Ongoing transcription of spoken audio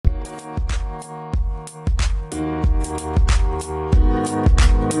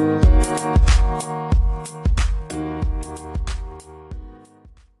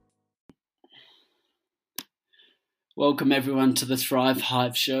Welcome everyone to the Thrive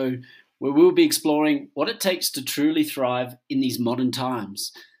Hive Show, where we'll be exploring what it takes to truly thrive in these modern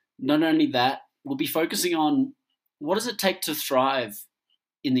times. Not only that, we'll be focusing on what does it take to thrive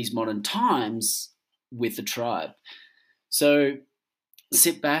in these modern times with the tribe. So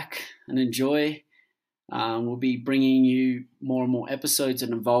sit back and enjoy. We'll be bringing you more and more episodes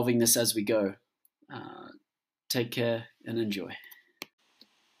and evolving this as we go. Take care and enjoy.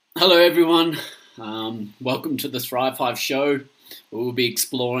 Hello everyone. Welcome to the Thrive Hive Show, where we'll be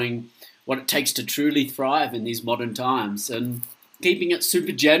exploring what it takes to truly thrive in these modern times and keeping it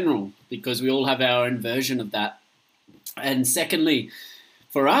super general because we all have our own version of that. And secondly,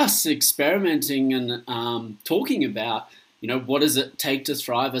 for us, experimenting and talking about, what does it take to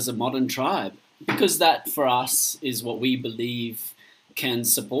thrive as a modern tribe? Because that for us is what we believe can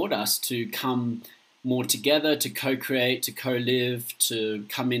support us to come more together, to co-create, to co-live, to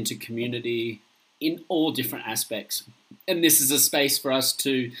come into community in all different aspects. And this is a space for us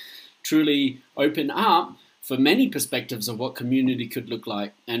to truly open up for many perspectives of what community could look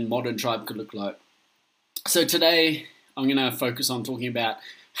like and modern tribe could look like. So today I'm going to focus on talking about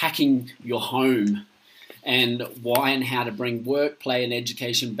hacking your home and why and how to bring work, play, and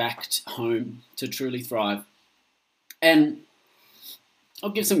education back home to truly thrive. And I'll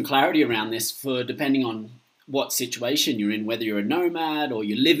give some clarity around this for depending on what situation you're in, whether you're a nomad or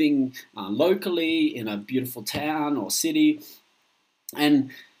you're living locally in a beautiful town or city, and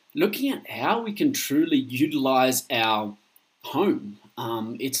looking at how we can truly utilize our home.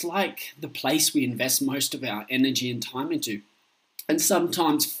 It's like the place we invest most of our energy and time into. And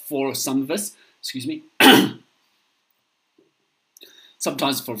sometimes for some of us,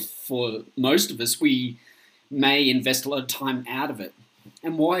 sometimes for most of us, we may invest a lot of time out of it.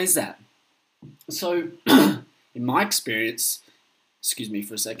 And why is that? So, in my experience, there's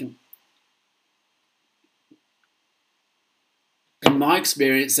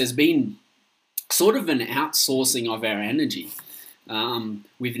been sort of an outsourcing of our energy.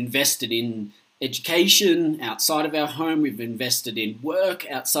 We've invested in education outside of our home. We've invested in work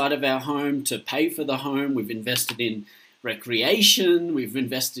outside of our home to pay for the home. We've invested in recreation. We've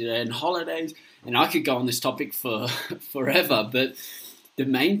invested in holidays. And I could go on this topic for forever, but the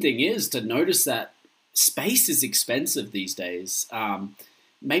main thing is to notice that space is expensive these days.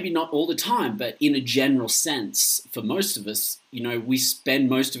 Maybe not all the time, but in a general sense, for most of us, we spend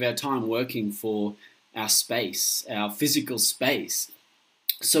most of our time working for our space, our physical space.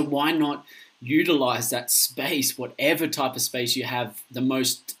 So why not utilize that space, whatever type of space you have, the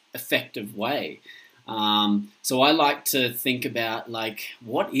most effective way? So I like to think about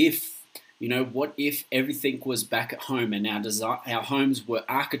what if everything was back at home and our homes were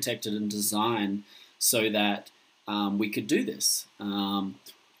architected and designed so that we could do this.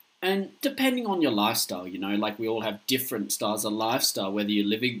 And depending on your lifestyle, we all have different styles of lifestyle, whether you're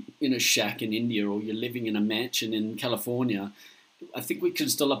living in a shack in India or you're living in a mansion in California, I think we can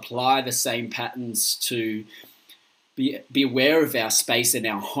still apply the same patterns to be aware of our space in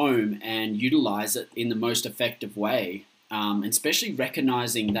our home and utilize it in the most effective way. Especially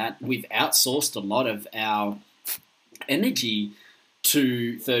recognizing that we've outsourced a lot of our energy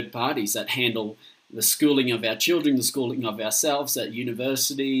to third parties that handle the schooling of our children, the schooling of ourselves at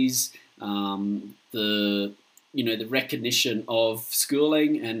universities, the recognition of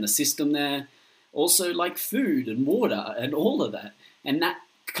schooling and the system there. Also like food and water and all of that. And that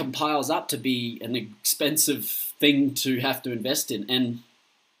compiles up to be an expensive thing to have to invest in. And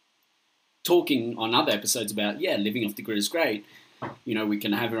talking on other episodes about, living off the grid is great. We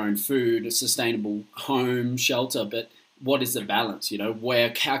can have our own food, a sustainable home, shelter, but what is the balance?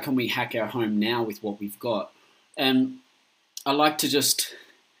 How can we hack our home now with what we've got? And I like to just,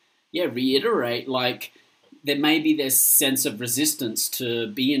 reiterate, there may be this sense of resistance to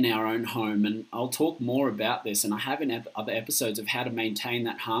be in our own home. And I'll talk more about this. And I have in other episodes of how to maintain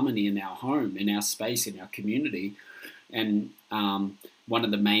that harmony in our home, in our space, in our community. And one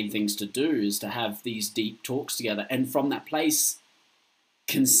of the main things to do is to have these deep talks together. And from that place,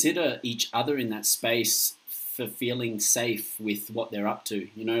 consider each other in that space for feeling safe with what they're up to.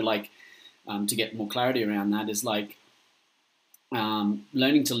 To get more clarity around that is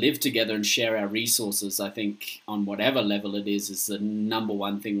learning to live together and share our resources. I think on whatever level it is the number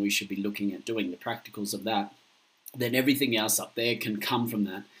one thing we should be looking at doing, the practicals of that. Then everything else up there can come from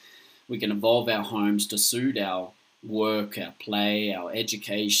that. We can evolve our homes to suit our work, our play, our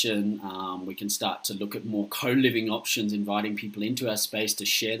education. We can start to look at more co-living options, inviting people into our space to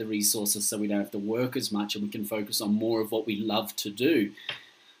share the resources so we don't have to work as much and we can focus on more of what we love to do.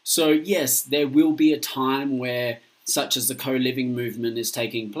 So yes, there will be a time where such as the co-living movement is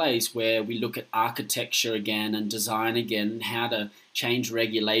taking place, where we look at architecture again and design again, and how to change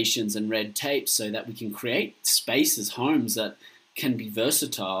regulations and red tape so that we can create spaces, homes that can be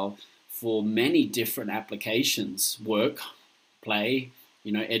versatile for many different applications, work, play,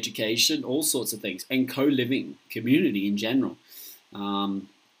 education, all sorts of things, and co-living, community in general.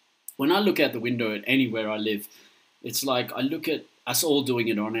 When I look out the window at anywhere I live, it's like I look at us all doing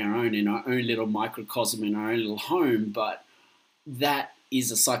it on our own, in our own little microcosm, in our own little home, but that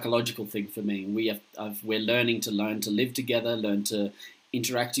is a psychological thing for me. We're learning to live together, learn to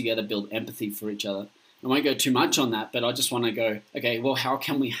interact together, build empathy for each other. I won't go too much on that, but I just want to go, okay, well, how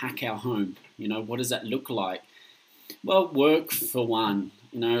can we hack our home? What does that look like? Well, work for one.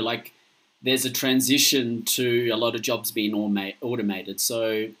 Like there's a transition to a lot of jobs being automated.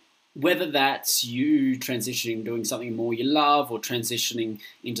 So whether that's you transitioning, doing something more you love, or transitioning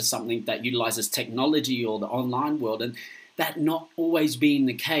into something that utilizes technology or the online world, and that not always being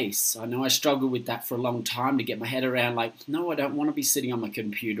the case. I know I struggled with that for a long time to get my head around, like, no, I don't want to be sitting on my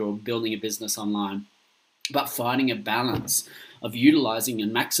computer or building a business online, but finding a balance of utilizing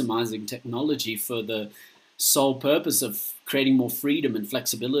and maximizing technology for the sole purpose of creating more freedom and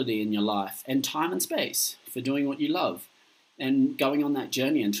flexibility in your life, and time and space for doing what you love, and going on that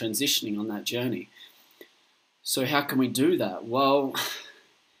journey and transitioning on that journey. So how can we do that? Well,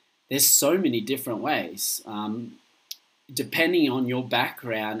 there's so many different ways. Depending on your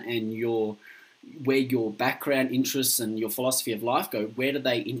background and where your background, interests, and your philosophy of life go, where do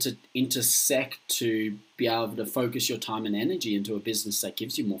they intersect to be able to focus your time and energy into a business that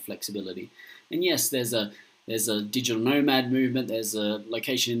gives you more flexibility? And yes, there's a digital nomad movement, there's a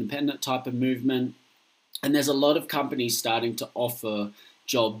location independent type of movement, and there's a lot of companies starting to offer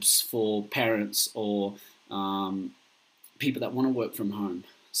jobs for parents or people that want to work from home.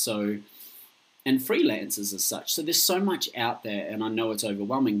 So, and freelancers as such. So there's so much out there, and I know it's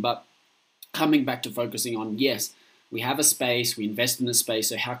overwhelming, but coming back to focusing on, yes, we have a space, we invest in a space,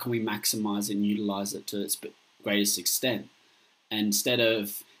 so how can we maximize and utilize it to its greatest extent? And instead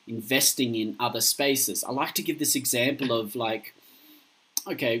of investing in other spaces, I like to give this example of like,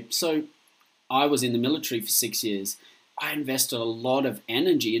 okay, so I was in the military for 6 years. I invested a lot of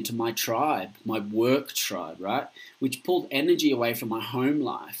energy into my tribe, my work tribe, right? Which pulled energy away from my home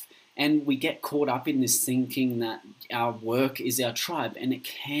life. And we get caught up in this thinking that our work is our tribe, and it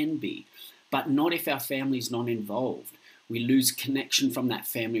can be, but not if our family's not involved. We lose connection from that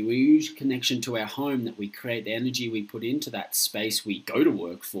family. We lose connection to our home that we create, the energy we put into that space we go to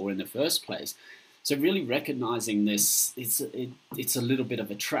work for in the first place. So really recognizing this, it's a little bit of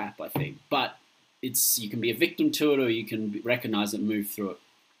a trap, I think, but you can be a victim to it, or you can recognize it and move through it.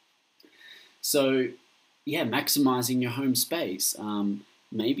 So yeah, maximizing your home space.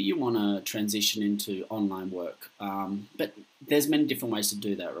 Maybe you want to transition into online work, but there's many different ways to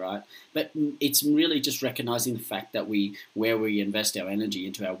do that, right? But it's really just recognizing the fact that where we invest our energy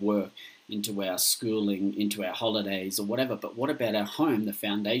into our work, into our schooling, into our holidays or whatever, but what about our home, the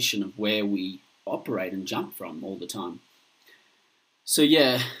foundation of where we operate and jump from all the time? So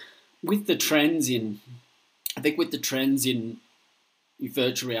yeah, with the trends in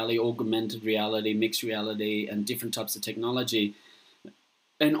virtual reality, augmented reality, mixed reality, and different types of technology,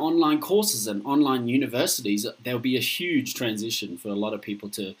 and online courses and online universities, there'll be a huge transition for a lot of people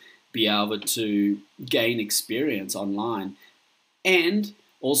to be able to gain experience online, and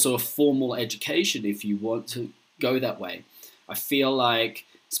also a formal education if you want to go that way. I feel like,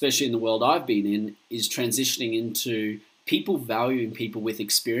 especially in the world I've been in, is transitioning into people valuing people with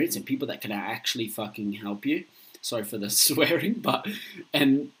experience and people that can actually fucking help you. Sorry for the swearing,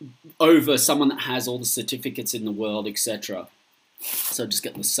 and over someone that has all the certificates in the world, etc. So just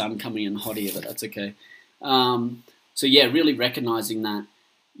getting the sun coming in hot here, but that's okay. So yeah, really recognizing that,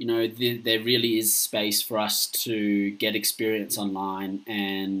 there really is space for us to get experience online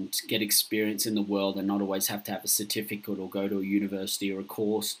and get experience in the world, and not always have to have a certificate or go to a university or a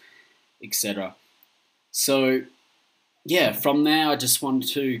course, etc. So yeah, from there, I just want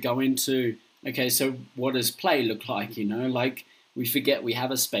to go into, okay, so what does play look like? Like we forget we have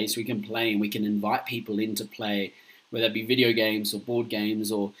a space we can play, and we can invite people into play, whether it be video games or board games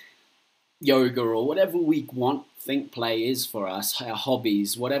or yoga or whatever we think play is for us, our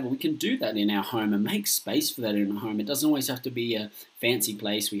hobbies, whatever. We can do that in our home and make space for that in our home. It doesn't always have to be a fancy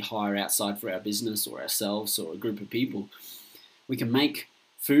place we hire outside for our business or ourselves or a group of people. We can make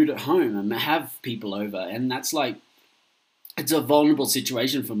food at home and have people over, and that's like, it's a vulnerable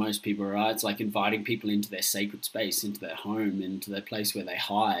situation for most people, right? It's like inviting people into their sacred space, into their home, into their place where they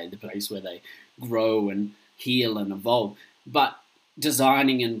hide, the place where they grow and heal and evolve. But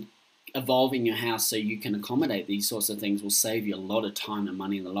designing evolving your house so you can accommodate these sorts of things will save you a lot of time and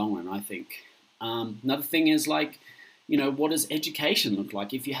money in the long run, I think. Another thing is like, what does education look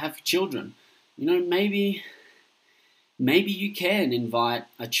like if you have children? Maybe you can invite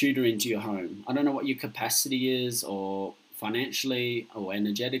a tutor into your home. I don't know what your capacity is, or financially or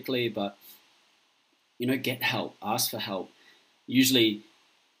energetically, but get help, ask for help. Usually,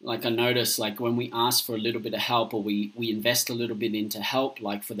 like I notice, like when we ask for a little bit of help, or we invest a little bit into help,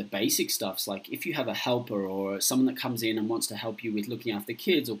 like for the basic stuffs, like if you have a helper or someone that comes in and wants to help you with looking after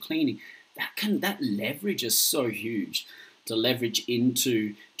kids or cleaning, that leverage is so huge to leverage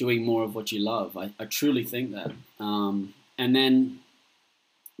into doing more of what you love. I truly think that. And then,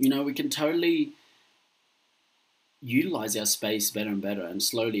 we can totally utilize our space better and better and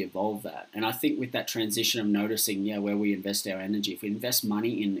slowly evolve that. And I think with that transition of noticing, where we invest our energy, if we invest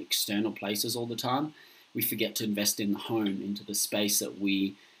money in external places all the time, we forget to invest in the home, into the space that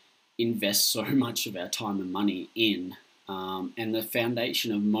we invest so much of our time and money in. And the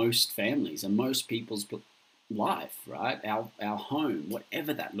foundation of most families and most people's life, right? Our home,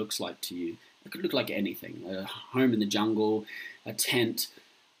 whatever that looks like to you. It could look like anything. A home in the jungle, a tent.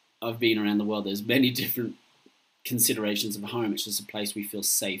 I've been around the world. There's many different considerations of a home. It's just a place we feel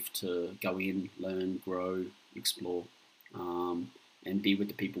safe to go in, learn, grow, explore, and be with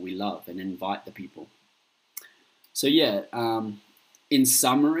the people we love and invite the people. So in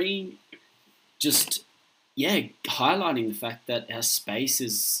summary, just highlighting the fact that our space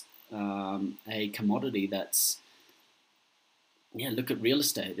is a commodity that's, look at real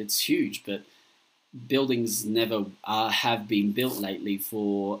estate. It's huge, but buildings never have been built lately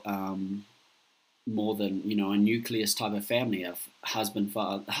for more than a nucleus type of family, of husband,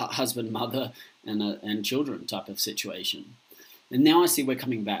 mother, and children type of situation. And now I see we're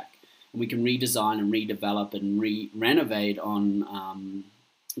coming back, and we can redesign and redevelop and renovate on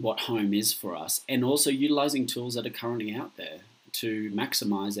what home is for us, and also utilizing tools that are currently out there to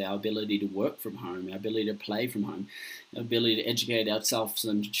maximize our ability to work from home, our ability to play from home, our ability to educate ourselves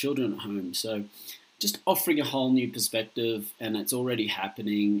and children at home. So just offering a whole new perspective, and it's already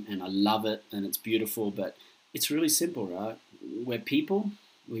happening, and I love it, and it's beautiful, but it's really simple, right? We're people,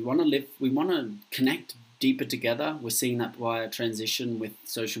 we want to live, we want to connect deeper together. We're seeing that via transition with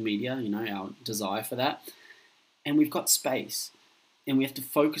social media, our desire for that. And we've got space, and we have to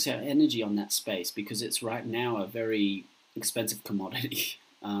focus our energy on that space, because it's right now a very expensive commodity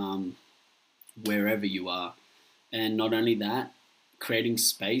wherever you are. And not only that, creating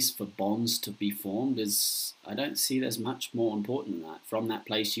space for bonds to be formed is, I don't see there's much more important than that. From that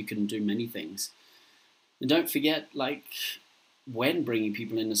place, you can do many things. And don't forget, like, when bringing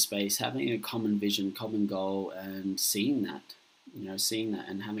people into space, having a common vision, common goal, and seeing that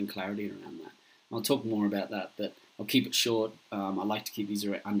and having clarity around that. I'll talk more about that, but I'll keep it short. I like to keep these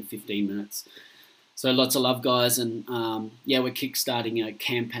under 15 minutes. So lots of love, guys. And we're kickstarting a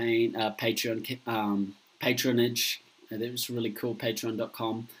campaign, Patreon patronage. It's really cool,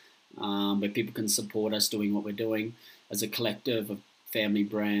 patreon.com, where people can support us doing what we're doing as a collective of family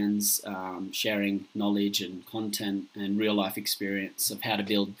brands, sharing knowledge and content and real life experience of how to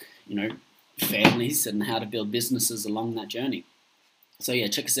build, families and how to build businesses along that journey. So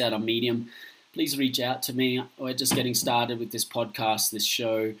check us out on Medium. Please reach out to me. We're just getting started with this podcast, this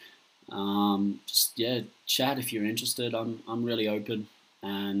show. Chat if you're interested. I'm really open,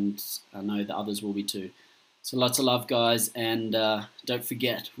 and I know the others will be too. So lots of love, guys, and don't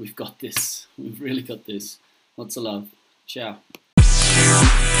forget, we've got this. We've really got this. Lots of love. Ciao.